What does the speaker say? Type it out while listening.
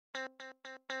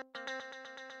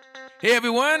Hey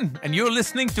everyone, and you're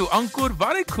listening to Ankur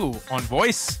Variku on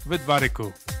Voice with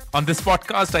Variku. On this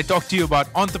podcast, I talk to you about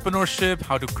entrepreneurship,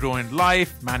 how to grow in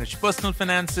life, manage personal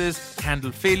finances,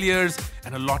 handle failures,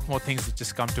 and a lot more things that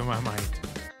just come to my mind.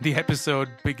 The episode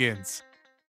begins.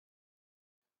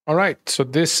 All right, so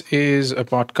this is a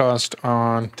podcast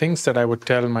on things that I would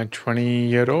tell my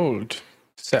 20-year-old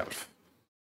self.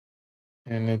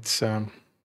 And it's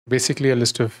basically a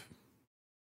list of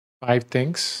 5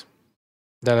 things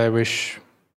that I wish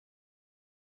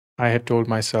I had told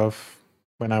myself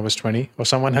when I was 20, or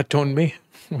someone had told me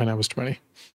when I was 20.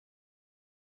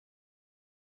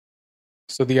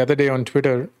 So the other day on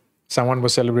Twitter, someone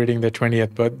was celebrating their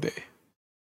 20th birthday.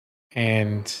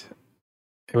 And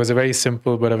it was a very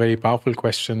simple but a very powerful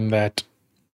question that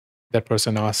that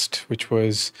person asked, which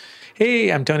was,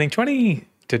 hey, I'm turning 20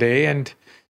 today, and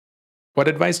what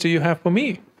advice do you have for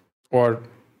me? Or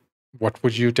what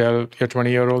would you tell your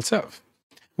 20-year-old self?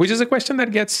 Which is a question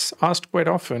that gets asked quite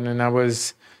often. And I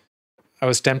was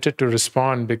tempted to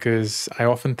respond because I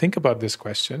often think about this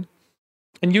question.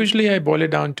 And usually I boil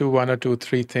it down to 1 or 2,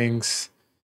 3 things.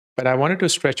 But I wanted to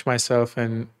stretch myself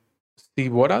and see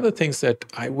what are the things that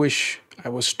I wish I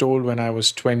was told when I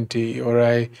was 20, or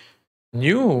I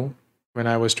knew when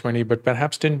I was 20, but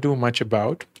perhaps didn't do much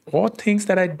about, or things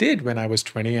that I did when I was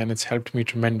 20 and it's helped me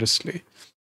tremendously.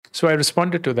 So I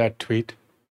responded to that tweet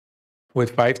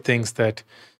with 5 things that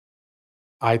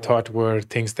I thought were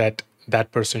things that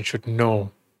that person should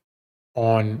know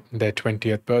on their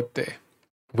 20th birthday,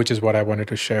 which is what I wanted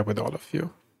to share with all of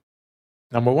you.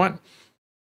 Number 1,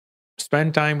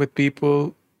 spend time with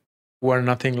people who are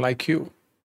nothing like you.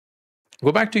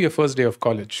 Go back to your first day of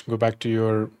college. Go back to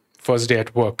your first day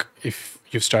at work if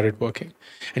you started working.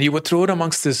 And you were thrown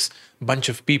amongst this bunch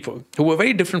of people who were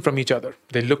very different from each other.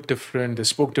 They looked different, they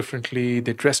spoke differently,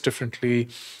 they dressed differently,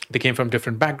 they came from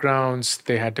different backgrounds,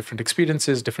 they had different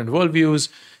experiences, different worldviews.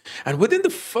 And within the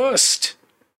first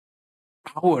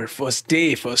hour, first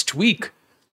day, first week,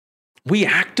 we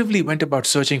actively went about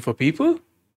searching for people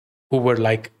who were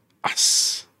like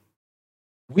us.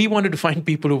 We wanted to find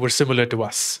people who were similar to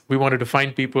us. We wanted to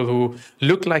find people who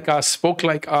looked like us, spoke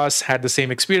like us, had the same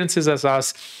experiences as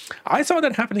us. I saw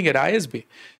that happening at ISB.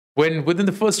 When within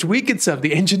the first week itself,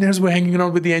 the engineers were hanging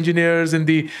around with the engineers, and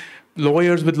the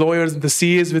lawyers with lawyers, and the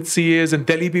CAs with CAs, and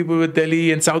Delhi people with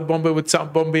Delhi, and South Bombay with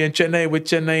South Bombay, and Chennai with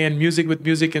Chennai, and music with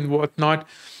music, and whatnot.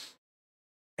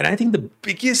 And I think the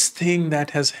biggest thing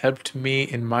that has helped me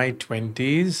in my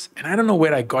 20s, and I don't know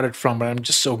where I got it from, but I'm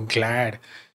just so glad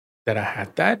that I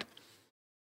had that,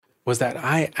 was that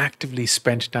I actively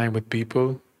spent time with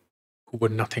people who were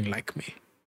nothing like me,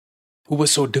 who were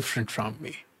so different from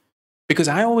me. Because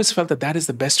I always felt that that is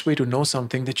the best way to know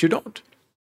something that you don't.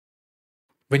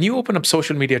 When you open up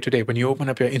social media today, when you open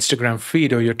up your Instagram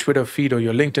feed or your Twitter feed or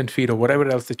your LinkedIn feed or whatever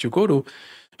else that you go to,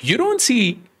 you don't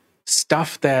see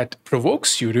stuff that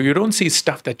provokes you. You don't see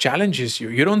stuff that challenges you.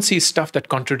 You don't see stuff that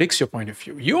contradicts your point of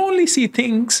view. You only see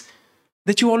things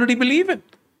that you already believe in.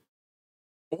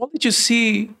 All that you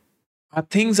see are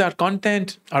things, are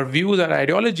content, are views, are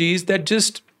ideologies that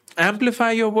just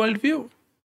amplify your worldview.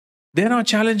 They're not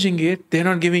challenging it. They're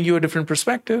not giving you a different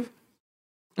perspective.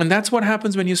 And that's what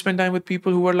happens when you spend time with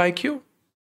people who are like you.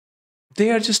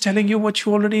 They are just telling you what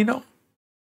you already know.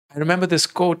 I remember this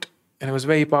quote, and it was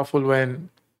very powerful when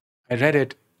I read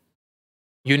it.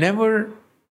 You never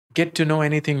get to know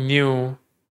anything new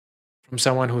from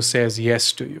someone who says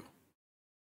yes to you.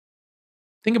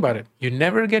 Think about it. You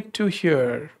never get to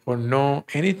hear or know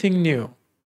anything new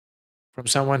from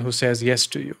someone who says yes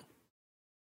to you.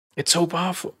 It's so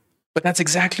powerful. But that's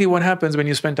exactly what happens when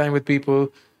you spend time with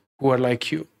people who are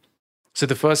like you. So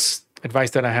the first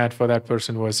advice that I had for that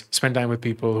person was spend time with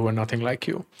people who are nothing like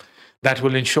you. That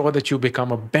will ensure that you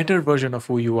become a better version of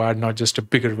who you are, not just a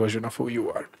bigger version of who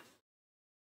you are.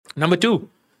 Number 2,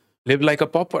 live like a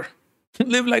pauper.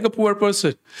 Live like a poor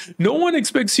person. No one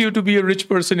expects you to be a rich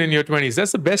person in your 20s.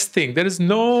 That's the best thing. There is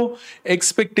no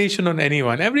expectation on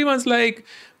anyone. Everyone's like,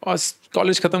 oh,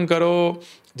 college khatam karo,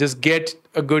 just get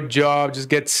a good job, just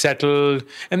get settled.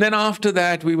 And then after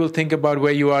that, we will think about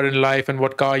where you are in life and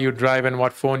what car you drive and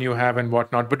what phone you have and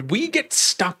whatnot. But we get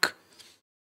stuck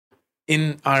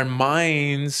in our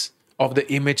minds of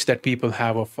the image that people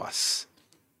have of us.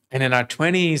 And in our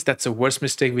 20s, that's the worst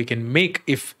mistake we can make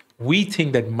if we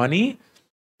think that money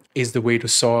is the way to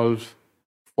solve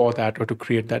for that or to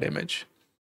create that image.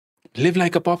 Live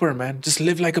like a pauper, man. Just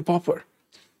live like a pauper.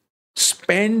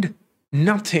 Spend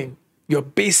nothing. Your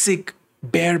basic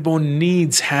bare bone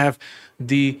needs have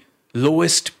the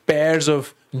lowest pairs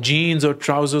of jeans or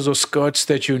trousers or skirts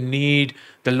that you need,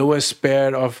 the lowest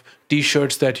pair of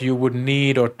t-shirts that you would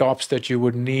need or tops that you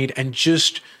would need, and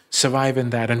just survive in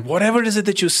that. And whatever is it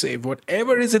that you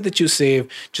save,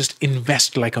 just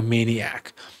invest like a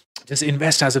maniac. Just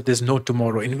invest as if there's no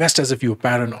tomorrow. Invest as if you're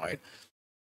paranoid.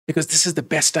 Because this is the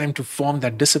best time to form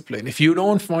that discipline. If you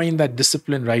don't find that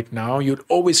discipline right now, you'd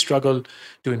always struggle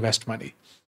to invest money.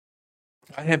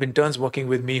 I have interns working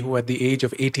with me who at the age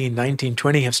of 18, 19,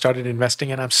 20 have started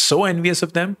investing, and I'm so envious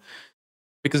of them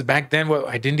because back then, well,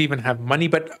 I didn't even have money,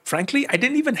 but frankly, I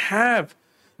didn't even have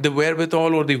the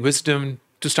wherewithal or the wisdom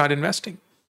to start investing.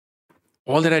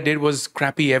 All that I did was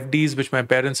crappy FDs, which my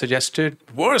parents suggested.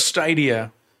 Worst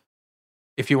idea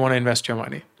if you want to invest your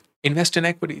money. Invest in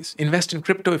equities, invest in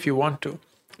crypto if you want to,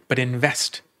 but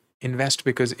invest. Invest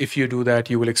because if you do that,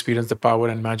 you will experience the power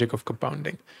and magic of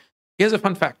compounding. Here's a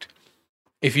fun fact.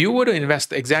 If you were to invest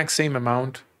the exact same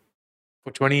amount for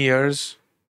 20 years,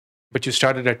 but you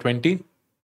started at 20,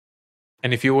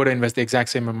 and if you were to invest the exact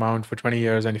same amount for 20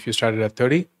 years, and if you started at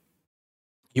 30,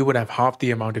 you would have half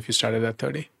the amount if you started at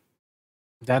 30.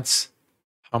 That's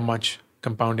how much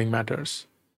compounding matters.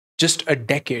 Just a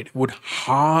decade would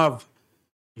halve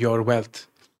your wealth.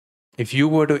 If you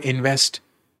were to invest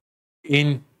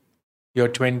in your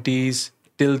 20s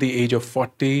till the age of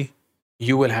 40,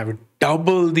 you will have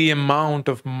double the amount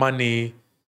of money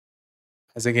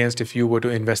as against if you were to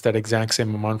invest that exact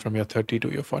same amount from your 30 to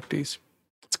your 40s.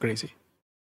 It's crazy.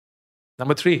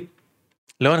 Number 3,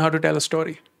 learn how to tell a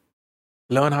story.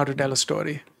 Learn how to tell a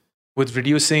story. With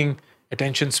reducing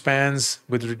attention spans,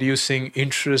 with reducing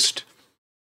interest,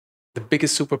 the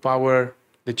biggest superpower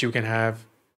that you can have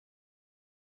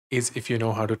is if you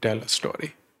know how to tell a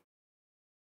story.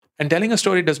 And telling a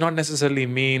story does not necessarily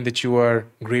mean that you are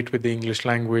great with the English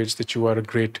language, that you are a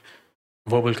great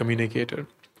verbal communicator.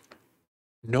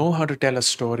 Know how to tell a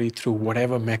story through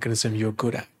whatever mechanism you're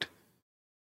good at.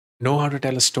 Know how to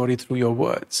tell a story through your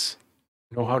words.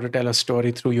 Know how to tell a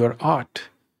story through your art.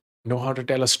 Know how to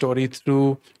tell a story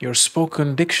through your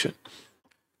spoken diction.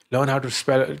 Learn how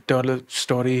to tell a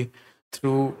story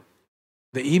through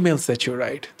the emails that you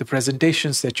write, the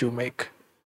presentations that you make.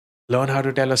 Learn how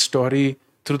to tell a story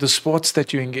through the sports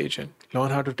that you engage in.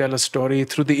 Learn how to tell a story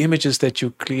through the images that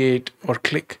you create or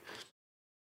click.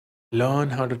 Learn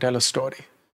how to tell a story.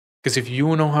 Because if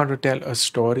you know how to tell a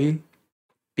story,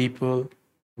 people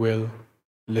will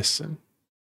listen.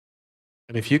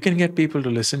 And if you can get people to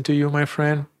listen to you, my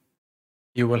friend,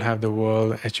 you will have the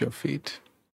world at your feet.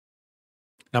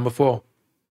 Number 4,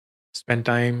 spend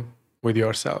time with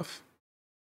yourself.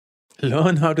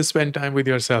 Learn how to spend time with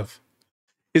yourself.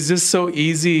 It's just so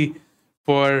easy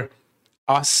for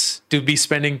us to be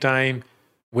spending time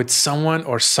with someone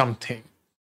or something.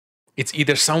 It's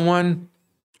either someone,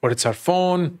 or it's our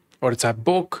phone, or it's our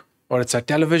book, or it's our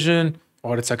television,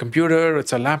 or it's our computer, or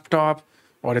it's our laptop,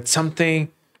 or it's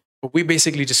something. But we're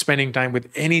basically just spending time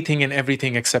with anything and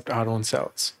everything except our own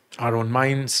selves, our own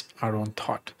minds, our own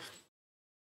thought.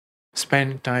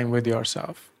 Spend time with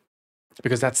yourself,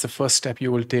 because that's the first step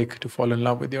you will take to fall in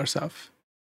love with yourself.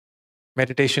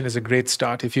 Meditation is a great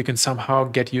start. If you can somehow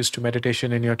get used to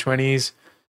meditation in your 20s,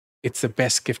 it's the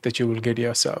best gift that you will get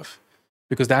yourself.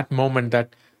 Because that moment,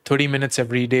 that 30 minutes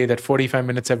every day, that 45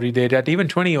 minutes every day, that even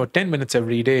 20 or 10 minutes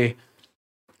every day,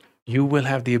 you will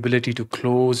have the ability to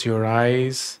close your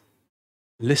eyes,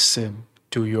 listen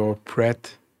to your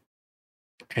breath,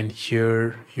 and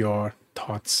hear your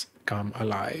thoughts come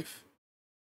alive.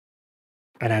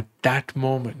 And at that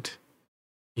moment,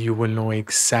 you will know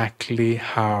exactly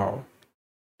how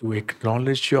to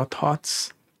acknowledge your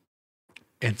thoughts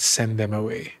and send them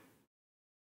away.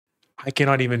 I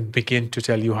cannot even begin to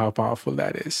tell you how powerful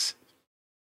that is.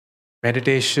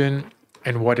 Meditation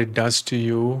and what it does to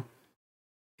you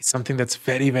is something that's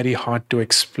very, very hard to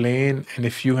explain. And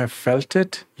if you have felt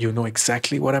it, you know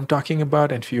exactly what I'm talking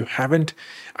about. And if you haven't,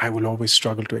 I will always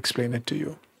struggle to explain it to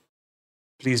you.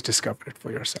 Please discover it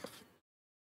for yourself.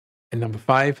 And number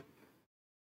 5,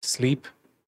 sleep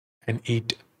and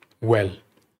eat well.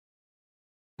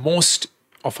 Most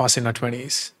of us in our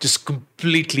 20s just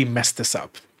completely messed this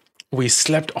up. We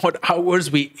slept odd hours,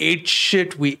 we ate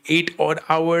shit, we ate odd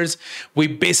hours. We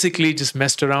basically just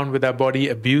messed around with our body,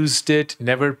 abused it,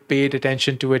 never paid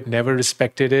attention to it, never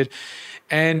respected it.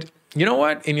 And you know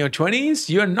what? In your 20s,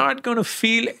 you're not going to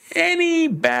feel any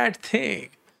bad thing.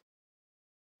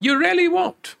 You really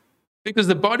won't. Because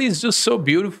the body is just so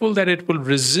beautiful that it will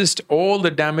resist all the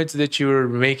damage that you're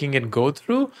making it go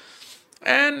through.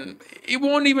 And it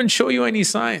won't even show you any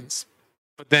signs.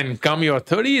 But then come your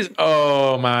 30s,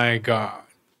 oh my God.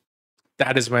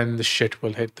 That is when the shit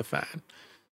will hit the fan.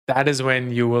 That is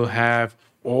when you will have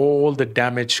all the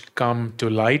damage come to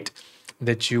light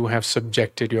that you have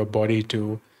subjected your body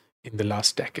to in the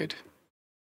last decade.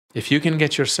 If you can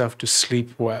get yourself to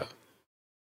sleep well,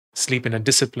 sleep in a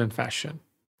disciplined fashion,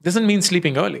 doesn't mean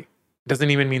sleeping early,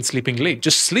 doesn't even mean sleeping late,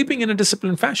 just sleeping in a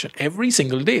disciplined fashion every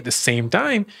single day, the same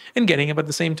time, and getting up at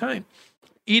the same time,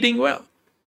 eating well,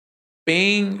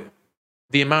 paying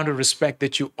the amount of respect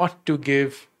that you ought to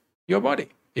give your body.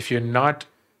 If you're not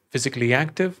physically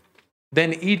active,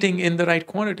 then eating in the right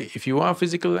quantity. If you are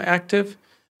physically active,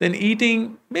 then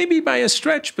eating maybe by a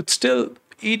stretch, but still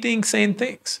eating sane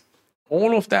things.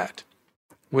 All of that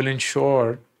will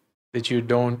ensure that you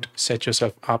don't set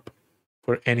yourself up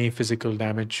for any physical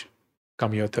damage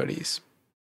come your 30s.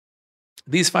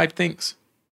 These 5 things: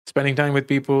 spending time with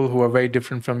people who are very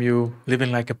different from you,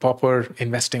 living like a pauper,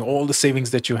 investing all the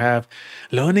savings that you have,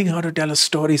 learning how to tell a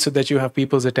story so that you have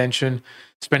people's attention,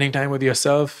 spending time with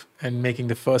yourself and making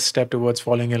the first step towards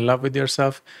falling in love with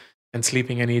yourself, and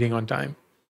sleeping and eating on time,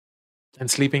 and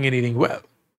sleeping and eating well.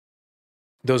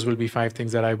 Those will be 5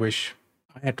 things that I wish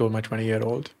I had told my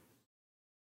 20-year-old.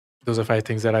 Those are 5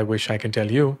 things that I wish I can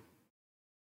tell you.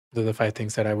 Those are 5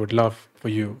 things that I would love for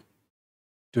you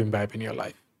to imbibe in your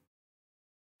life.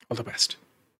 All the best.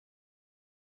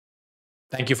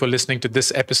 Thank you for listening to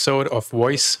this episode of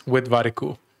Voice with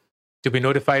Variku. To be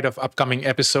notified of upcoming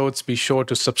episodes, be sure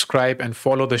to subscribe and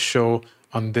follow the show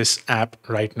on this app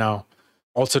right now.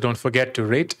 Also, don't forget to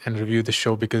rate and review the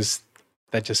show because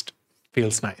that just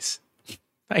feels nice.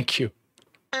 Thank you.